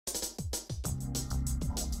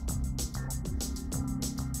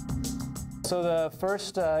So the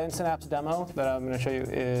first Instant Apps demo that I'm going to show you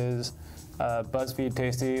is BuzzFeed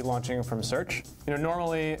Tasty launching from search.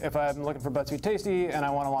 Normally, if I'm looking for BuzzFeed Tasty and I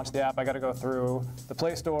want to launch the app, I got to go through the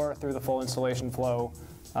Play Store, through the full installation flow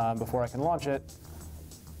before I can launch it.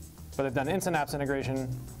 But they've done Instant Apps integration,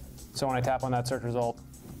 so when I tap on that search result,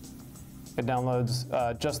 it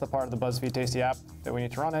downloads just the part of the BuzzFeed Tasty app that we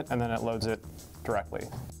need to run it, and then it loads it directly.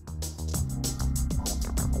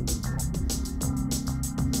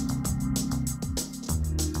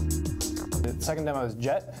 The second demo is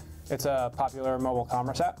Jet. It's a popular mobile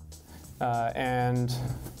commerce app. And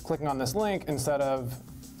clicking on this link, instead of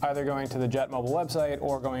either going to the Jet mobile website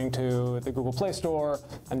or going to the Google Play Store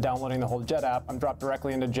and downloading the whole Jet app, I'm dropped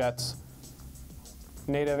directly into Jet's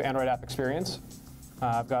native Android app experience.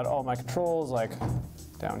 I've got all my controls, like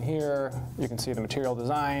down here. You can see the material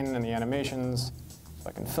design and the animations. So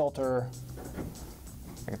I can filter.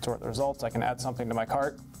 I can sort the results. I can add something to my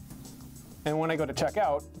cart. And when I go to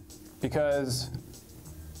checkout, because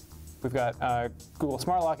we've got Google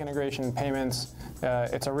Smart Lock integration, payments,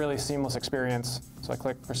 it's a really seamless experience. So I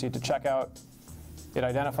click Proceed to Checkout. It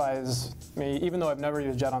identifies me, even though I've never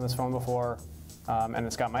used Jet on this phone before, and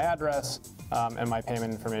it's got my address and my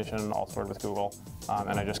payment information all stored with Google,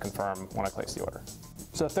 and I just confirm when I place the order.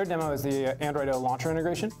 So the third demo is the Android O launcher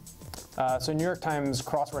integration. So New York Times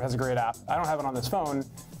Crossword has a great app. I don't have it on this phone,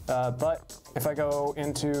 but if I go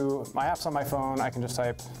into my apps on my phone, I can just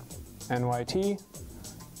type NYT,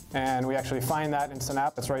 and we actually find that instant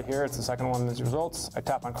app. It's right here. It's the second one in these results. I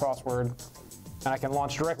tap on Crossword, and I can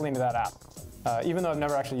launch directly into that app. Even though I've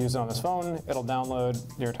never actually used it on this phone, it'll download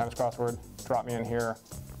New York Times Crossword, drop me in here,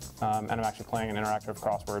 and I'm actually playing an interactive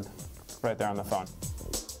crossword right there on the phone.